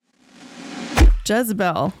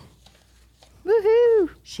Jezebel. Woohoo!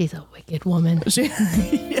 She's a wicked woman.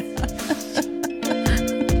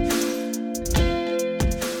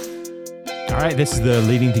 All right, this is the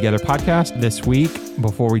Leading Together podcast. This week,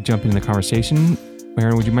 before we jump into the conversation,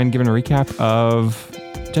 Aaron, would you mind giving a recap of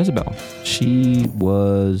Jezebel? She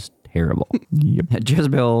was terrible. Yep.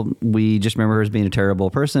 Jezebel, we just remember her as being a terrible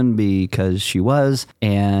person because she was.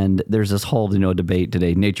 And there's this whole, debate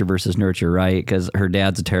today, nature versus nurture, right? Because her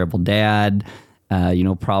dad's a terrible dad.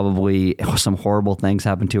 Probably some horrible things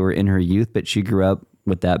happened to her in her youth, but she grew up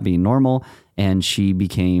with that being normal. And she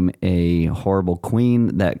became a horrible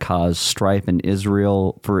queen that caused strife in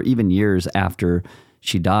Israel for even years after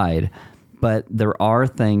she died. But there are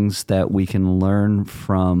things that we can learn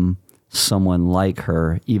from someone like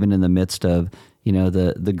her, even in the midst of,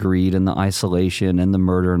 the greed and the isolation and the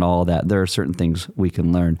murder and all that. There are certain things we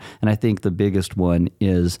can learn. And I think the biggest one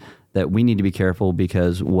is that we need to be careful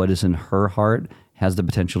because what is in her heart has the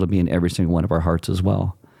potential to be in every single one of our hearts as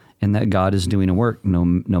well. And that God is doing a work no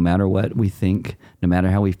matter what we think, no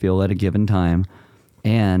matter how we feel at a given time.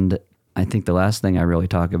 And I think the last thing I really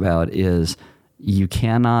talk about is you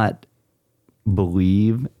cannot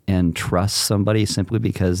believe and trust somebody simply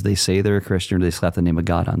because they say they're a Christian or they slap the name of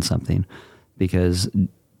God on something, because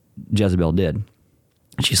Jezebel did.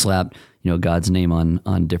 She slapped, God's name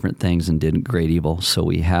on different things and did great evil. So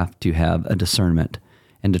we have to have a discernment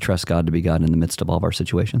and to trust God to be God in the midst of all of our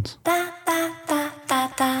situations. All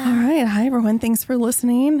right. Hi, everyone. Thanks for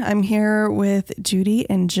listening. I'm here with Judy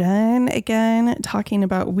and Jen again, talking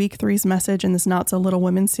about week 3's message in this Not So Little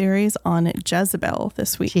Women series on Jezebel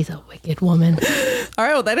this week. She's a wicked woman. All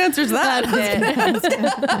right. Well, that answers that.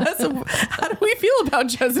 So how do we feel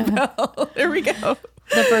about Jezebel? There we go.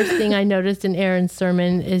 The first thing I noticed in Aaron's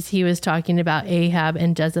sermon is he was talking about Ahab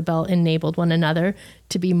and Jezebel enabled one another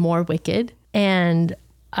to be more wicked. And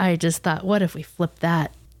I just thought, what if we flip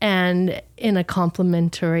that? And in a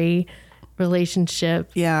complementary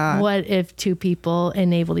relationship, what if two people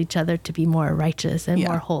enabled each other to be more righteous and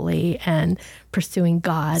more holy and pursuing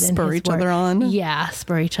God and spur his each word? other on? Yeah,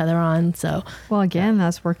 spur each other on. So, well, again,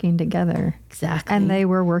 that's working together. Exactly. And they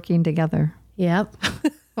were working together. Yep.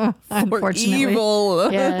 Unfortunately. For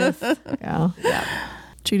evil. Yes. Yeah.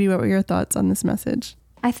 Judy, what were your thoughts on this message?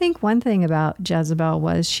 I think one thing about Jezebel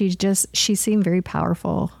was she seemed very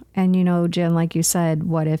powerful. And, Jen, like you said,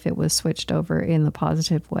 what if it was switched over in the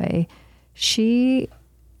positive way? She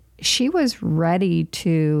was ready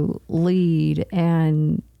to lead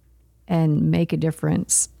and make a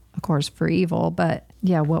difference, of course, for evil. But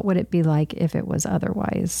yeah, what would it be like if it was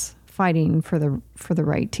otherwise? Fighting for the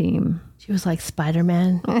right team. She was like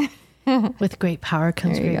Spider-Man. With great power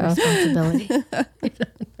comes great responsibility.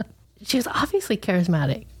 She was obviously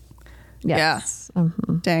charismatic. Yes. Yeah.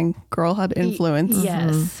 Mm-hmm. Dang, girl had influence.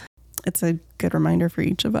 Yes. Mm-hmm. It's a good reminder for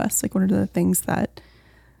each of us. Like, what are the things that,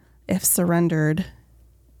 if surrendered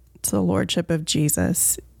to the lordship of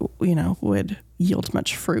Jesus, would yield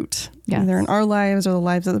much fruit, either in our lives or the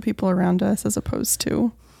lives of the people around us, as opposed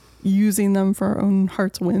to using them for our own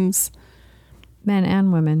heart's whims. Men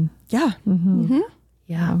and women. Yeah. Mm-hmm. Mm-hmm.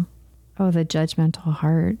 Yeah. Oh, the judgmental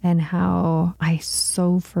heart, and how I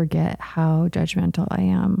so forget how judgmental I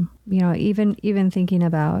am. Even thinking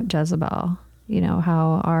about Jezebel,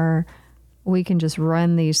 how we can just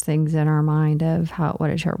run these things in our mind of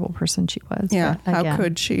what a terrible person she was. Yeah. How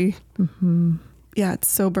could she? Mm-hmm. Yeah. It's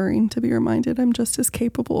sobering to be reminded I'm just as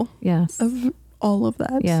capable. Yes. Of all of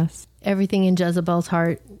that. Yes. Everything in Jezebel's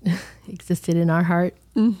heart existed in our heart.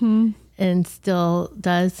 Mm-hmm. And still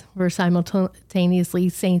does. We're simultaneously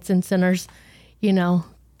saints and sinners.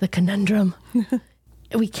 The conundrum.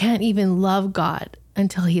 We can't even love God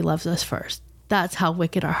until he loves us first. That's how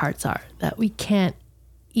wicked our hearts are, that we can't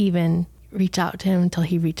even reach out to him until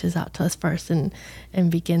he reaches out to us first and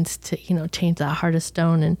begins to, change that heart of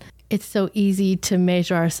stone. And it's so easy to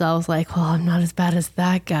measure ourselves like, well, I'm not as bad as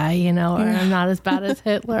that guy, or I'm not as bad as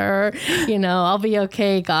Hitler, I'll be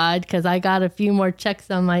okay, God, because I got a few more checks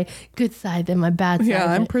on my good side than my bad side. Yeah,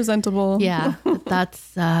 I'm presentable. Yeah, but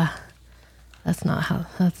that's not how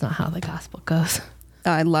the gospel goes.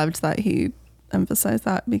 I loved that he emphasized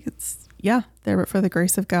that, because there, but for the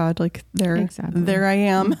grace of God, like there I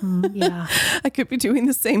am. Mm-hmm. Yeah, I could be doing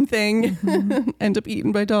the same thing, end up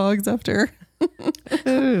eaten by dogs after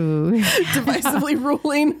divisively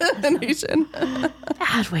ruling the nation.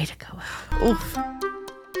 Bad way to go out. Oof.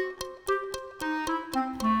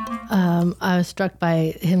 I was struck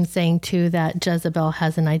by him saying too that Jezebel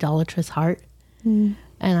has an idolatrous heart, and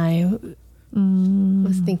I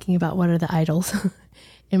was thinking about what are the idols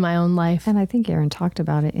in my own life. And I think Aaron talked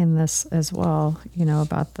about it in this as well,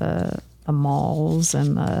 about the malls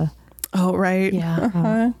and the Oh, right.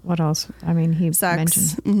 Yeah. What else? I mean, he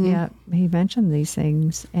Sex. mentioned, he mentioned these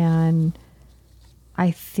things. And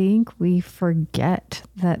I think we forget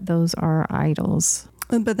that those are idols.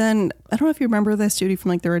 But then, I don't know if you remember this, Judy, from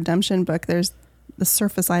like the redemption book, there's the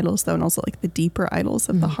surface idols though, and also like the deeper idols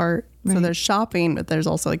of the heart. Right. So there's shopping, but there's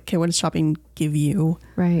also like, okay, what does shopping give you?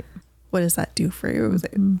 Right. What does that do for you? Is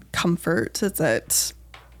it comfort? Is it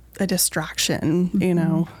a distraction? You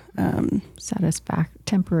know,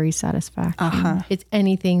 temporary satisfaction. It's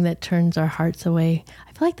anything that turns our hearts away.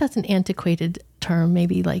 I feel like that's an antiquated term,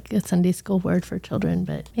 maybe like a Sunday school word for children,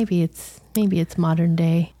 but maybe it's modern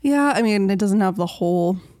day. Yeah, I mean, it doesn't have the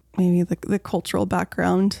whole, maybe the cultural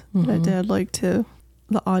background that it did, like to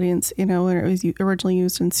the audience, you know, when it was originally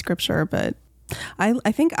used in scripture. But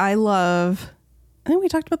I think we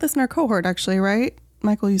talked about this in our cohort, actually, right?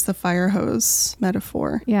 Michael used the fire hose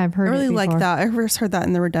metaphor. Yeah, I've heard it I really before. like that. I first heard that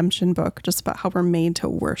in the redemption book, just about how we're made to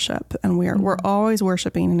worship, and we're always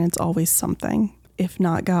worshiping, and it's always something. If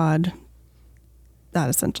not God, that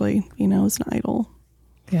essentially, you know, is an idol.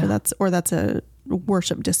 Yeah. Or that's a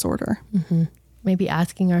worship disorder. Mm-hmm. Maybe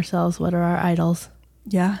asking ourselves, what are our idols?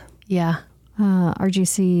 Yeah. Yeah.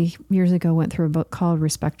 RGC years ago went through a book called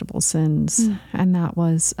Respectable Sins. And that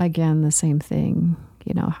was, again, the same thing.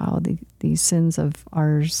 You know, how these sins of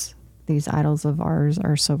ours, these idols of ours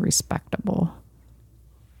are so respectable.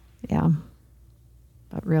 Yeah.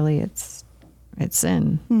 But really it's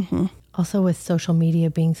sin. Mm-hmm. Also with social media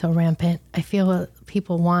being so rampant, I feel what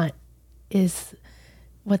people want is,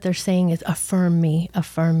 what they're saying is affirm me.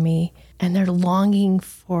 And they're longing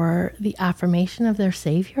for the affirmation of their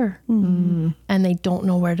Savior. Mm-hmm. And they don't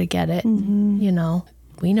know where to get it. Mm-hmm. You know,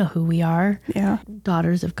 we know who we are. Yeah.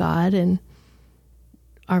 Daughters of God, and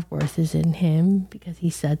our worth is in Him because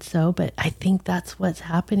He said so. But I think that's what's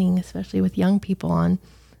happening, especially with young people on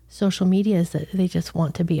social media, is that they just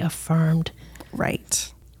want to be affirmed.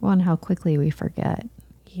 Right. Well, and how quickly we forget.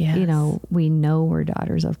 Yes. You know, we know we're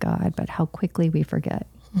daughters of God, but how quickly we forget.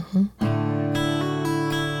 Mm-hmm.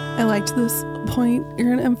 I liked this point you're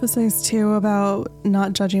going to emphasize too about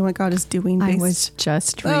not judging what God is doing. I was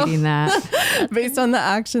just reading that. Based on the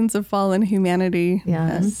actions of fallen humanity.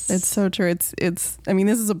 Yes. And it's so true. It's, I mean,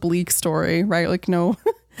 this is a bleak story, right? Like no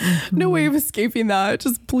way of escaping that.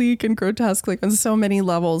 Just bleak and grotesque, like on so many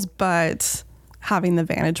levels, but having the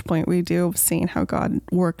vantage point we do of seeing how God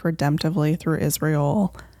worked redemptively through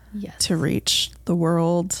Israel to reach the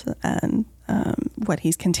world, and what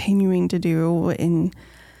He's continuing to do in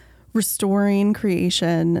restoring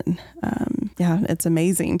creation. It's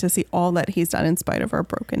amazing to see all that He's done in spite of our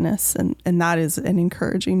brokenness. And that is an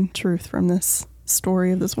encouraging truth from this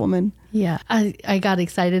story of this woman. Yeah, I got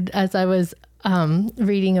excited as I was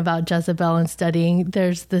reading about Jezebel and studying.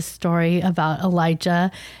 There's this story about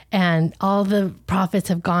Elijah, and all the prophets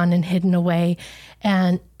have gone and hidden away,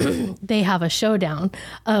 and they have a showdown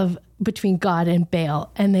between God and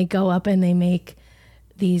Baal, and they go up and they make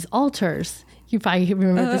these altars. You probably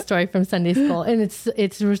remember the story from Sunday school, and it's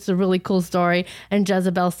just a really cool story. And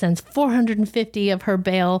Jezebel sends 450 of her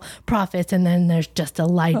Baal prophets, and then there's just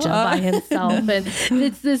Elijah by himself. And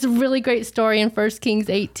it's this really great story in 1 Kings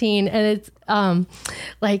 18, and it's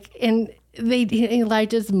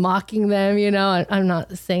Elijah's mocking them, you know. I'm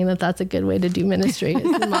not saying that that's a good way to do ministry.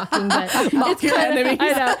 It's mocking, but Mock your enemies.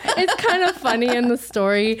 I know it's kind of funny in the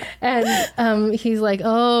story. And he's like,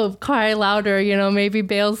 "Oh, cry louder," you know. Maybe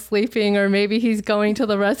Baal's sleeping, or maybe he's going to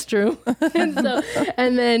the restroom.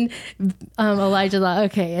 and then Elijah's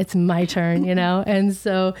like, "Okay, it's my turn," you know. And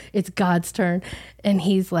so it's God's turn, and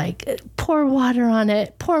he's like, "Pour water on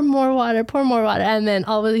it, pour more water," and then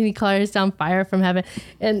all of a sudden he clears down fire from heaven,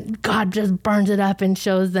 and God just burns it up and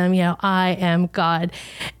shows them, you know, I am God.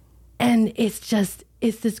 And it's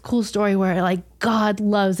this cool story where like God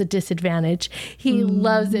loves a disadvantage. He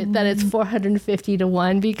loves it that it's 450 to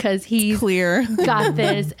 1 because He's clear got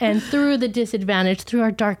this. And through the disadvantage, through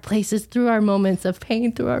our dark places, through our moments of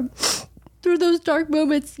pain, through those dark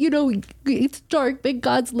moments, you know, it's dark, but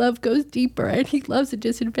God's love goes deeper, and He loves a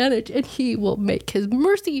disadvantage, and He will make His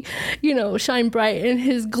mercy, you know, shine bright in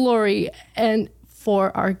His glory and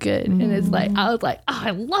for our good. And it's like, I was like, oh,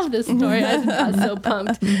 I love this story. I got so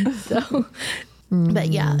pumped. So, but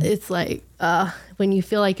yeah, it's like when you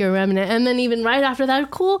feel like you're a remnant, and then even right after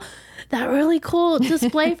that really cool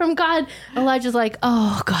display from God, Elijah's like,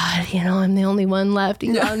 oh God, you know, I'm the only one left.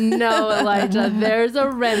 You go, no, Elijah, there's a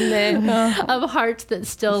remnant of hearts that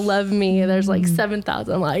still love me. There's like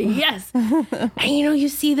 7,000. I'm like, yes. And you know, you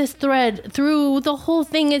see this thread through the whole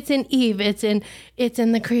thing. It's in Eve. It's in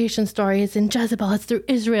the creation story. It's in Jezebel. It's through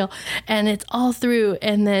Israel, and it's all through.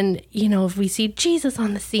 And then, you know, if we see Jesus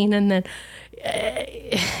on the scene, and then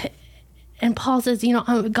Paul says,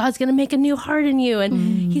 God's going to make a new heart in you,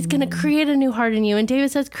 and he's going to create a new heart in you. And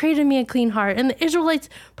David says, created me a clean heart. And the Israelites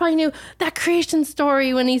probably knew that creation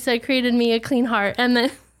story when he said, created me a clean heart.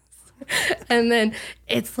 And then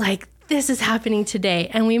it's like, this is happening today.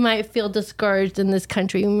 And we might feel discouraged in this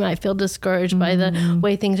country. We might feel discouraged by the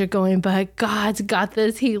way things are going, but God's got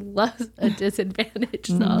this. He loves a disadvantage.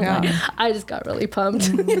 So I just got really pumped.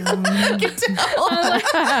 I was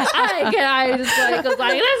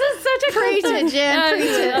like, this is such a Preach it, Jen. Preach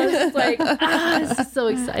it. I was just like, this is so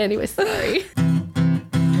exciting. Anyway, sorry.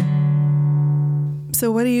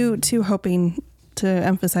 So what are you two hoping to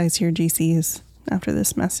emphasize to your GCs after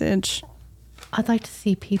this message? I'd like to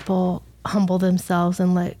see people humble themselves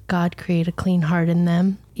and let God create a clean heart in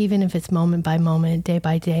them, even if it's moment by moment, day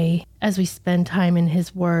by day. As we spend time in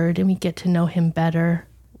his word and we get to know him better,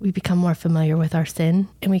 we become more familiar with our sin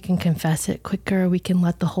and we can confess it quicker. We can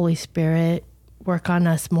let the Holy Spirit work on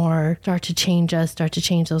us more, start to change us, start to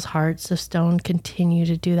change those hearts of stone, continue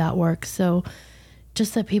to do that work. So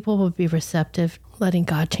just that people will be receptive, letting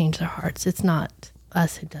God change their hearts. It's not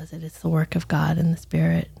us who does it. It's the work of God and the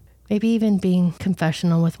Spirit. Maybe even being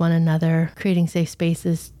confessional with one another, creating safe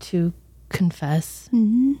spaces to confess,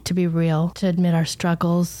 to be real, to admit our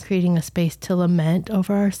struggles, creating a space to lament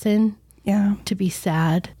over our sin, to be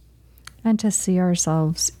sad. And to see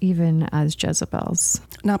ourselves even as Jezebels.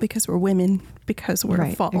 Not because we're women, because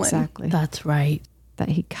we're fallen. Exactly. That's right. That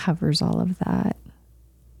he covers all of that.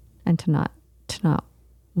 And to not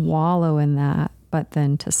wallow in that, but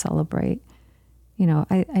then to celebrate.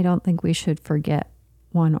 I don't think we should forget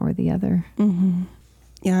one or the other.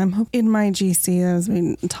 Yeah, I'm hoping in my GC, as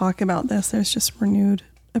we talk about this, there's just renewed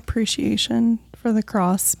appreciation for the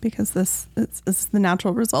cross, because this is the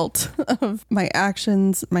natural result of my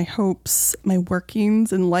actions, my hopes, my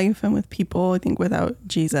workings in life and with people. I think without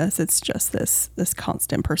Jesus, it's just this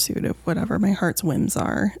constant pursuit of whatever my heart's whims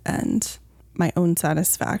are and my own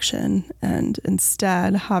satisfaction. And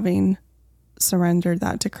instead, having surrendered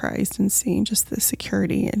that to Christ and seeing just the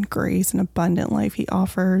security and grace and abundant life he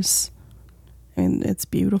offers, and it's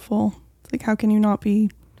beautiful. It's like, how can you not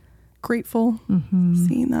be grateful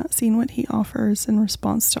seeing what he offers in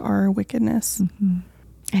response to our wickedness?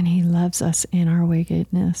 And he loves us in our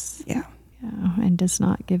wickedness. Yeah, and does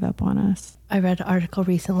not give up on us. I read an article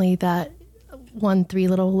recently that 1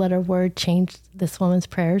 3-letter word changed this woman's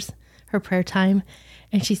prayers, her prayer time,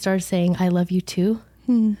 and she started saying, I love you too.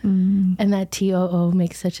 And that TOO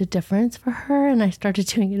makes such a difference for her. And I started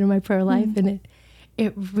doing it in my prayer life, and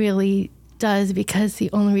it really does, because the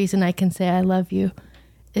only reason I can say I love you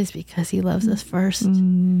is because he loves us first.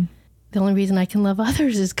 The only reason I can love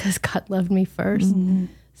others is because God loved me first.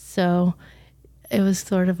 So it was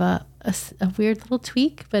sort of a weird little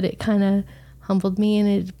tweak, but it kind of humbled me, and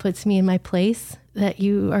it puts me in my place that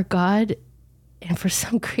you are God, and for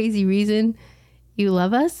some crazy reason you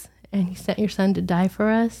love us. And you sent your son to die for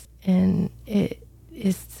us. And it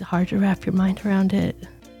is hard to wrap your mind around it.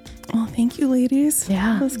 Well, thank you, ladies.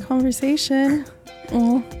 Yeah. For this conversation.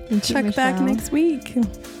 We'll check back next week.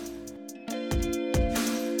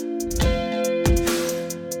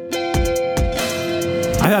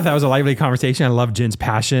 I thought that was a lively conversation. I love Jen's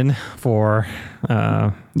passion for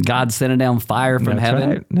God sending down fire from heaven.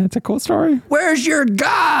 Right. That's a cool story. Where's your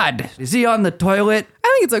God? Is he on the toilet? I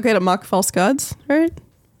think it's okay to mock false gods, right?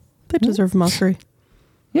 They deserve mockery.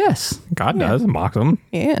 Yes. God does mock them.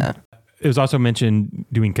 Yeah. It was also mentioned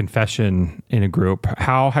doing confession in a group.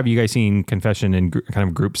 How have you guys seen confession in kind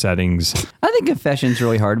of group settings? I think confession's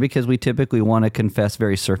really hard because we typically want to confess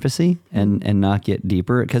very surfacey and not get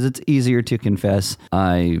deeper, because it's easier to confess,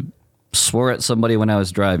 I swore at somebody when I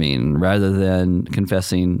was driving, rather than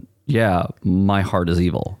confessing, yeah, my heart is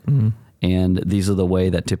evil. And these are the way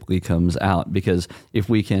that typically comes out, because if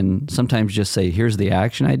we can sometimes just say, here's the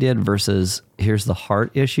action I did versus here's the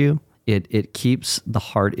heart issue, it keeps the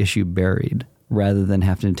heart issue buried rather than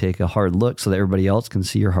having to take a hard look so that everybody else can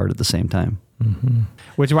see your heart at the same time.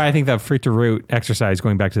 Which is why I think the fruit to root exercise,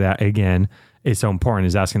 going back to that again, is so important,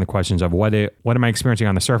 is asking the questions of what am I experiencing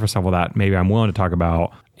on the surface level that maybe I'm willing to talk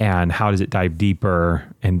about, and how does it dive deeper,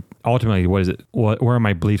 and ultimately where are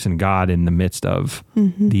my beliefs in God in the midst of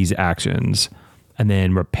these actions. And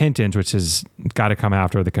then repentance, which has got to come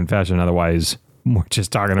after the confession, otherwise we're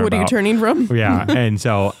just talking about what are you turning from? Yeah. And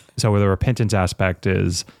so the repentance aspect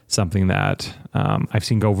is something that I've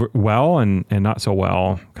seen go well and not so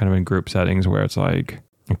well, kind of in group settings, where it's like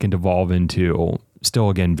it can devolve into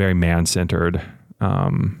still, again, very man-centered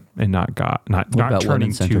and not God, not turning to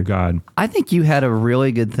women-centered? God. I think you had a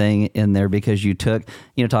really good thing in there because you took,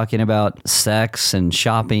 talking about sex and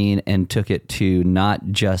shopping and took it to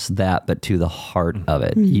not just that, but to the heart of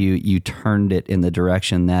it. You turned it in the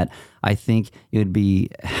direction that I think it would be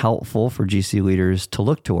helpful for GC leaders to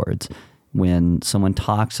look towards when someone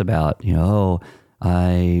talks about,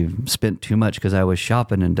 I spent too much because I was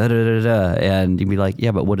shopping and da-da-da-da. And you'd be like,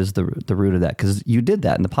 yeah, but what is the root of that? Because you did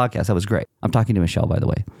that in the podcast. That was great. I'm talking to Michelle, by the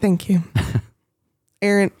way. Thank you.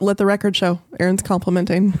 Aaron, let the record show. Aaron's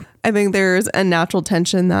complimenting. I think there's a natural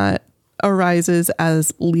tension that arises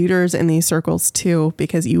as leaders in these circles too,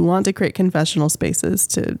 because you want to create confessional spaces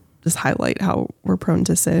to just highlight how we're prone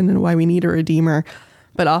to sin and why we need a redeemer.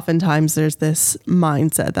 But oftentimes there's this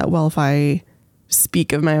mindset that, well, if I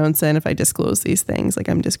speak of my own sin, if I disclose these things, like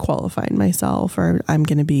I'm disqualifying myself, or I'm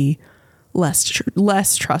going to be less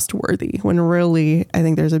trustworthy, when really I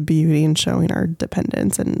think there's a beauty in showing our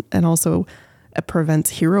dependence, and also it prevents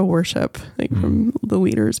hero worship, like from the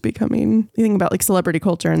leaders becoming, you think about like celebrity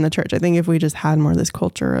culture in the church. I think if we just had more of this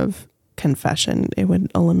culture of confession, it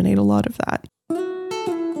would eliminate a lot of that.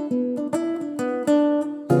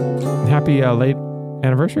 Happy late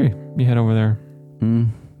anniversary you had over there.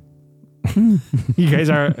 You guys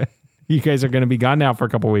are going to be gone now for a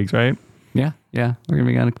couple of weeks, right? Yeah. We're going to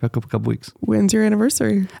be gone a couple weeks. When's your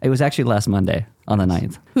anniversary? It was actually last Monday on the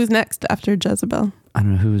 9th. Who's next after Jezebel? I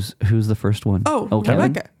don't know who's the first one. Oh, Kevin?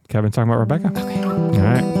 Rebecca. Kevin's talking about Rebecca. Okay. All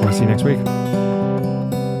right. We'll see you next week.